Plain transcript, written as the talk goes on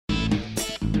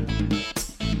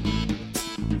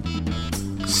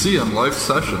CM Life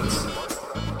Sessions.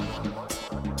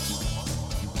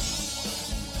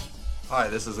 Hi,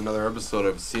 this is another episode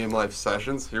of CM Life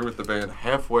Sessions, here with the band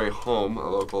Halfway Home, a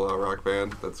local rock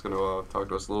band that's going to talk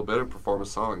to us a little bit and perform a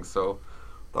song. So,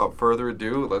 without further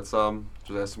ado, let's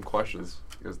just ask some questions.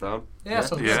 You guys down? Yeah,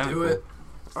 let's do it.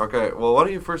 Okay, well, why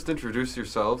don't you first introduce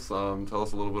yourselves? Tell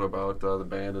us a little bit about the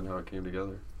band and how it came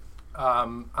together.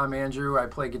 I'm Andrew. I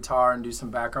play guitar and do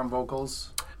some background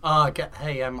vocals.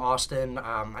 Hey, I'm Austin.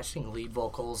 I sing lead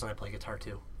vocals and I play guitar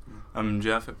too. I'm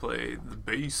Jeff. I play the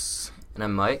bass. And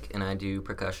I'm Mike, and I do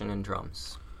percussion and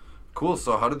drums. Cool.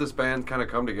 So how did this band kind of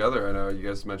come together? I know you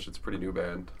guys mentioned it's a pretty new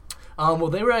band. Well,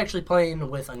 they were actually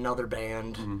playing with another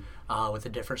band with a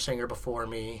different singer before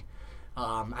me.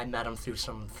 I met them through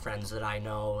some friends that I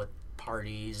know at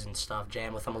parties and stuff,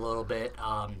 jam with them a little bit.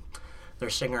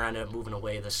 Their singer ended up moving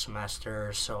away this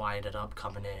semester, so I ended up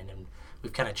coming in, and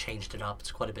we've kind of changed it up.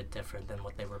 It's quite a bit different than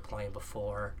what they were playing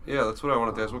before. Yeah, that's what I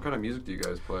wanted to ask. What kind of music do you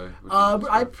guys play?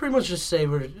 I pretty much just say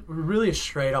we're really a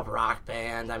straight-up rock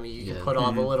band. I mean, you can put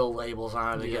all the little labels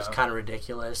on it. It gets kind of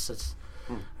ridiculous.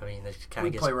 I mean, it kind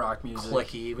of gets play rock music.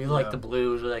 Clicky. We like the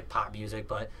blues. We like pop music,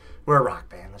 but we're a rock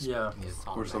band.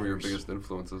 What are some of your biggest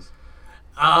influences?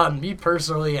 Me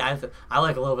personally, I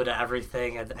like a little bit of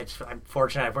everything. I'm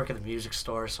fortunate. I work in the music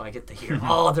store, so I get to hear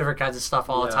all different kinds of stuff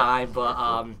all the time. But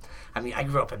I mean, I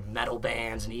grew up in metal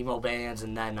bands and emo bands,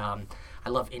 and then I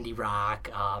love indie rock.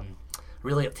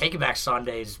 Really, Taking Back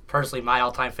Sunday is personally my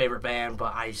all-time favorite band.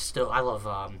 But I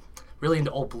love really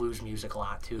into old blues music a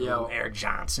lot too. Eric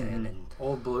Johnson and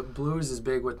old blues is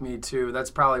big with me too.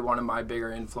 That's probably one of my bigger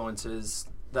influences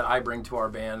that I bring to our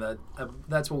band.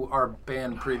 That's what our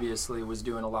band previously was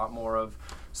doing a lot more of.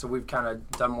 So we've kind of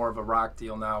done more of a rock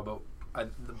deal now, but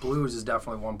the blues is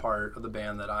definitely one part of the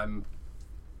band that I'm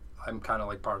kind of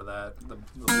like part of that, the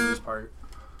blues part.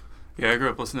 Yeah, I grew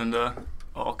up listening to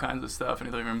all kinds of stuff,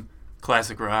 anything from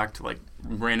classic rock to like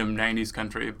random 90s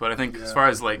country. But I think as far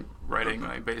as like writing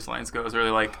like bass lines goes, I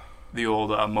really like the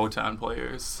old Motown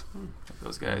players, like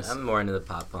those guys. I'm more into the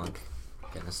pop punk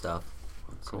kind of stuff.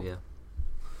 Cool. So, yeah.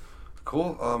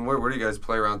 Cool. Where do you guys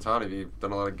play around town? Have you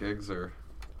done a lot of gigs, or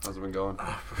how's it been going?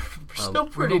 we're still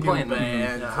pretty new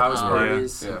band. House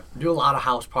parties. Yeah. We do a lot of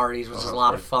house parties, which is a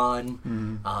lot of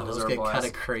fun. Those are get blast. kind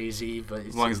of crazy, but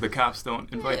As long as the cops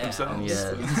don't invite themselves.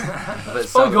 Yeah. But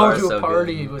it's fun going to so a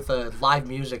party good. with a live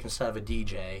music instead of a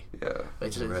DJ. Yeah.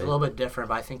 It's a Right. little bit different,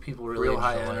 but I think people really Real enjoy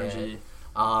high energy.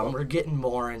 it. We're getting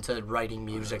more into writing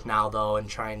music now, though, and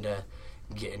trying to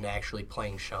get into actually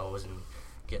playing shows and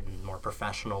getting more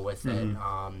professional with it.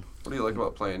 What do you like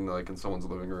about playing like in someone's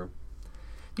living room?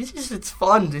 It's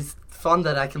fun. It's fun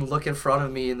that I can look in front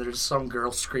of me and there's some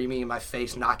girl screaming in my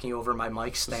face, knocking over my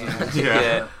mic stand.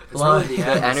 Yeah. It's really the The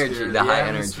atmosphere, energy, the high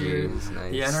atmosphere, energy is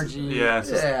nice. The energy. Yeah. It's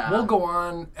just, Yeah. We'll go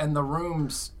on, and the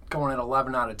room's going at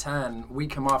 11 out of 10. We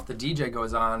come off, the DJ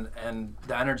goes on, and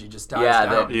the energy just dies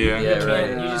down. Yeah.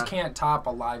 You just can't top a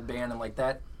live band in like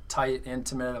that tight,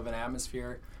 intimate of an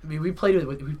atmosphere. I mean, we played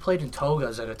in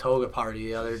togas at a toga party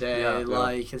the other day.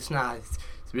 It's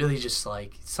really just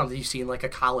like something you see in like a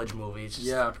college movie. It's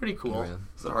just pretty cool. Yeah.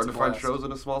 Is it hard to find shows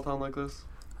in a small town like this?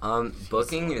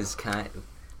 Booking is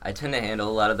I tend to handle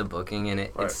a lot of the booking,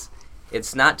 and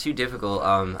it's not too difficult.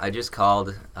 I just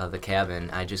called the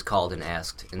Cabin. I just called and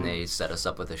asked, and they set us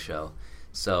up with a show.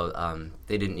 So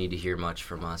they didn't need to hear much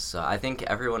from us. So I think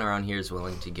everyone around here is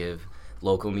willing to give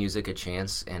local music a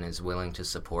chance and is willing to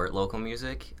support local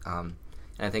music. And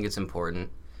I think it's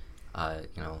important,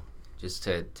 just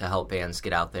to help bands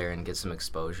get out there and get some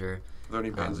exposure. Are there any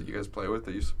bands that you guys play with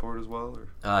that you support as well?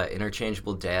 Or?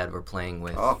 Interchangeable Dad we're playing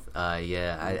with. Oh.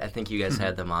 I think you guys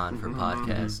had them on for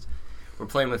podcast. We're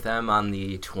playing with them on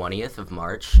the 20th of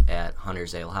March at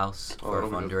Hunter's Ale House for a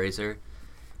fundraiser.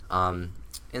 And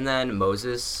then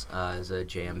Moses is a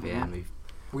jam band.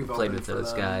 We've played with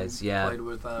those guys. Yeah, Played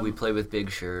with them. we play with Big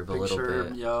Sherb a little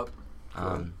bit. Yup.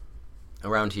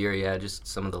 Around here, just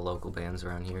some of the local bands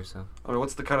around here. So, I mean,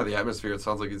 what's the kind of the atmosphere? It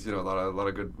sounds like it's a lot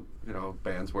of good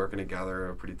bands working together,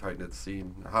 a pretty tight knit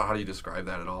scene. How do you describe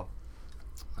that at all?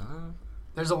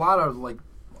 There's a lot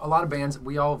of bands.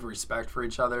 We all have respect for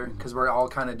each other because we're all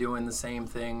kind of doing the same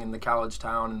thing in the college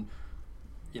town,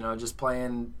 and just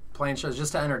playing shows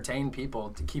just to entertain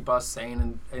people, to keep us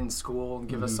sane in school and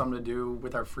give us something to do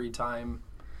with our free time.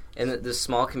 And the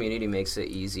small community makes it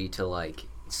easy to like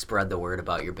spread the word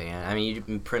about your band. I mean, you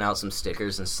can print out some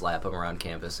stickers and slap them around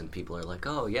campus, and people are like,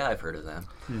 "Oh yeah, I've heard of them."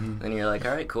 Then you're like,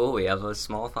 "All right, cool. We have a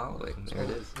small following. There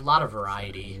it is." A lot of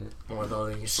variety, more though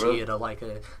than you see it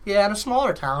in a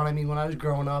smaller town. I mean, when I was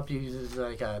growing up,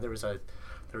 there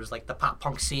was like the pop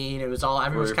punk scene. It was all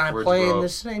everyone was kind of playing the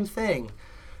same thing.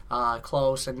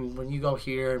 close. And when you go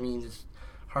here, I mean, it's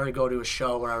hard to go to a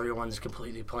show where everyone's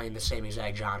completely playing the same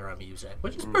exact genre of music,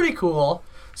 which is pretty cool.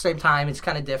 Same time, it's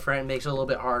kind of different. It makes it a little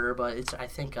bit harder, but I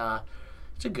think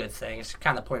it's a good thing. It's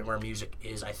kind of the point where music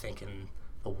is, I think, in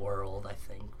the world, I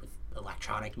think, with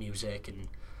electronic music and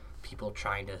people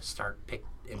trying to pick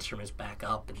instruments back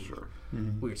up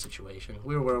and weird situation.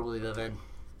 Weird world we live in.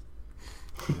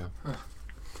 Yeah.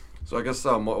 So I guess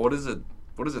what does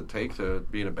it take to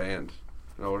be in a band?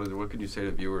 You know, what can you say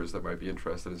to viewers that might be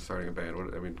interested in starting a band?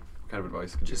 What kind of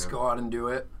advice could you Just have? go out and do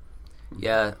it.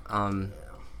 Yeah,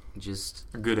 just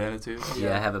A good attitude.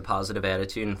 have a positive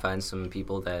attitude and find some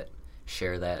people that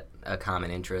share a common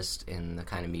interest in the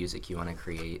kind of music you want to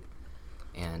create,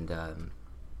 and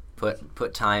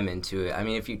put time into it. I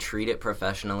mean, if you treat it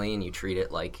professionally and you treat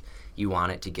it like you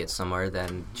want it to get somewhere,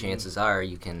 then chances are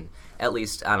you can, at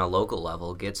least on a local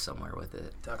level, get somewhere with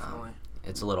it. Definitely.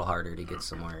 It's a little harder to get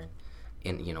somewhere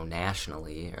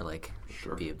nationally,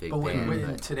 or be a big But band.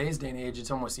 in today's day and age, it's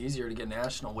almost easier to get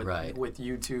national with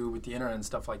YouTube, with the internet and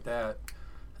stuff like that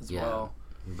as well.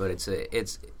 But it's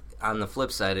on the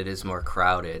flip side, it is more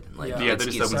crowded. That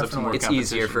just opens up some more it's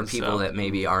easier for competition, people so. that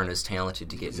maybe aren't as talented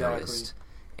to get Exactly. noticed,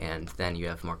 and then you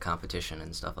have more competition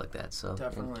and stuff like that. So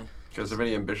Definitely. Do you guys have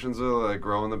any ambitions of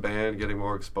growing the band, getting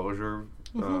more exposure?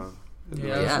 Yeah,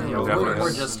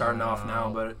 We're just starting off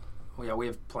now, but we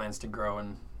have plans to grow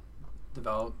and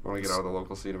develop. Want to get out of the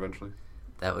local scene eventually?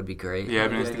 that would be great. Yeah,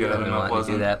 it'd be nice to get I've out been of wanting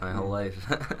to do Pleasant. that my whole life.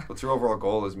 What's your overall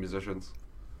goal as musicians?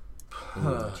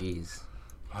 Jeez.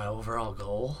 My overall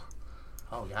goal?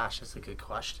 Oh gosh, that's a good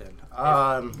question.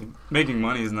 Making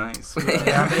money is nice.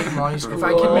 Yeah, making money's cool. If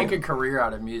I can make a career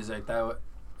out of music,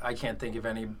 I can't think of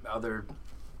any other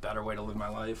better way to live my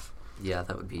life. Yeah,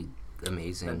 that would be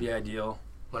amazing. That'd be ideal.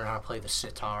 Learn how to play the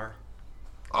sitar.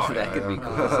 Oh, That could be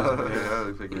cool. Yeah,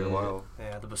 it'd take me a while.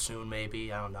 Yeah, the bassoon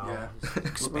maybe. I don't know. Yeah.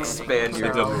 Expand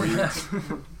your So,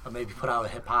 double or maybe put out a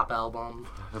hip hop album.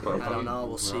 I don't know.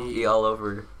 We'll Be see. all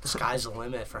over. The sky's the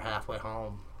limit for Halfway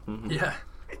Home. Yeah.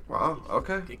 Wow.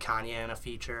 Okay. Get Kanye in a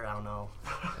feature. I don't know.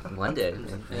 One day.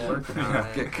 Yeah. Working on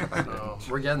it.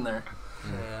 We're getting there.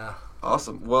 Yeah.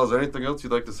 Awesome. Well, is there anything else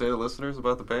you'd like to say to listeners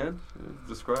about the band?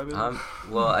 Describe it.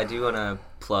 Well, I do want to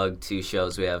plug 2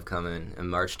 shows we have coming on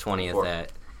March 20th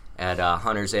at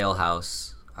Hunter's Ale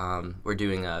House. We're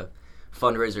doing a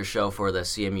fundraiser show for the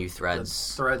CMU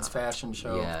Threads. The Threads fashion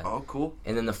show. Yeah. Oh, cool.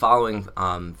 And then the following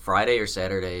Friday or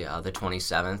Saturday, the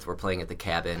 27th, we're playing at the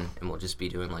Cabin, and we'll just be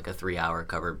doing like a 3-hour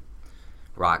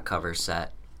rock cover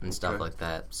set and stuff like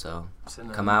that. So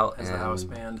Sitting come out as a and house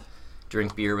band.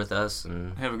 drink beer with us,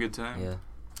 and Have a good time. yeah.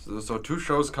 So 2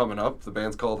 shows coming up. The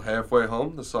band's called Halfway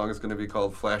Home. The song is going to be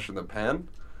called Flash in the Pan.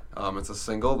 It's a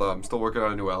single. I'm still working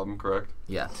on a new album, correct?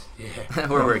 Yeah. Yeah.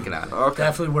 We're working on it. Okay.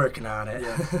 Definitely working on it.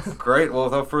 Yeah. Great. Well,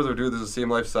 without further ado, this is CM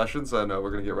Life Sessions, and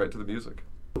we're going to get right to the music.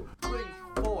 3,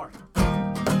 4.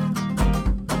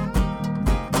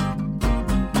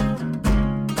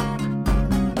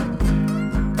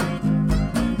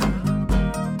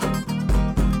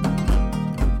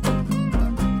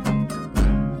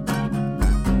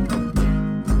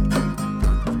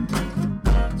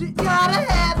 You got a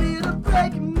habit of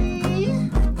breaking me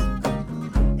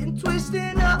and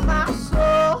twisting up my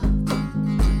soul,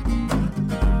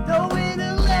 knowing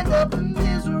it'll end up in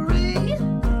misery,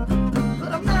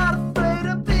 but I'm not afraid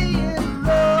of being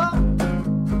alone.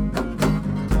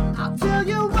 I'll tell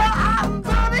you why I'm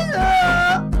burning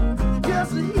up,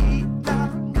 'cause the heat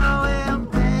not going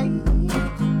away.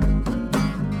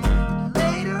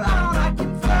 Later on I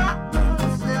can find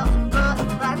myself, but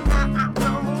right now I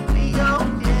won't be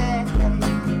okay.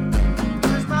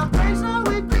 'Cause my brain's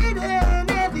always beating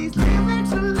and these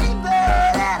lyrics are leaving,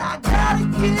 and I gotta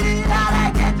get